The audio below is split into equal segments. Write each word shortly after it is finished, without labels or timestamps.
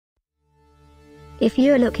If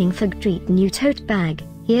you're looking for great new tote bag,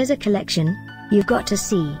 here's a collection you've got to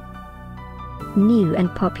see. New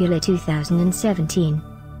and popular 2017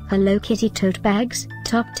 Hello Kitty Tote Bags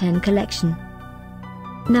Top 10 Collection.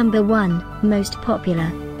 Number 1, Most Popular,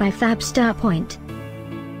 by Fab Starpoint.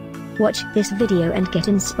 Watch this video and get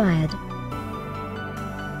inspired.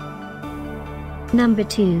 Number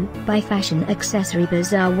 2, by Fashion Accessory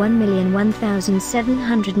Bazaar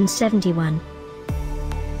 1,001,771.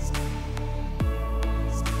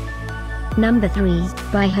 Number 3,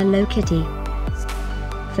 by Hello Kitty.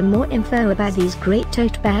 For more info about these great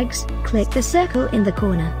tote bags, click the circle in the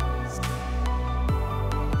corner.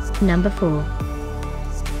 Number 4.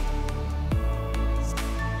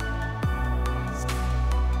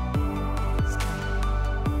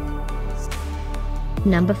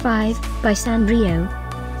 Number 5, by Sanrio.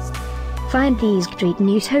 Find these great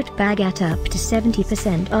new tote bag at up to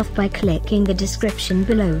 70% off by clicking the description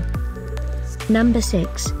below. Number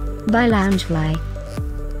 6, by Loungefly.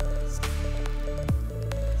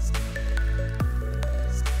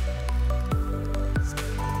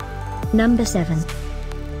 Number 7.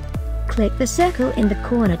 Click the circle in the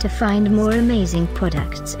corner to find more amazing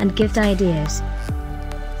products and gift ideas.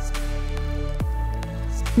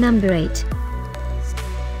 Number 8.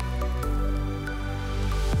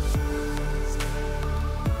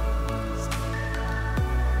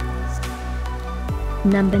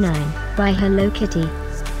 Number 9, by Hello Kitty.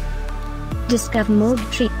 Discover more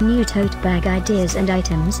great new tote bag ideas and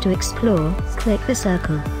items to explore, click the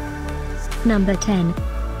circle. Number 10.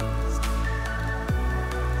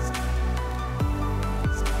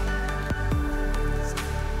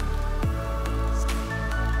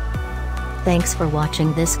 Thanks for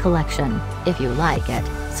watching this collection. If you like it,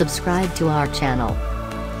 subscribe to our channel.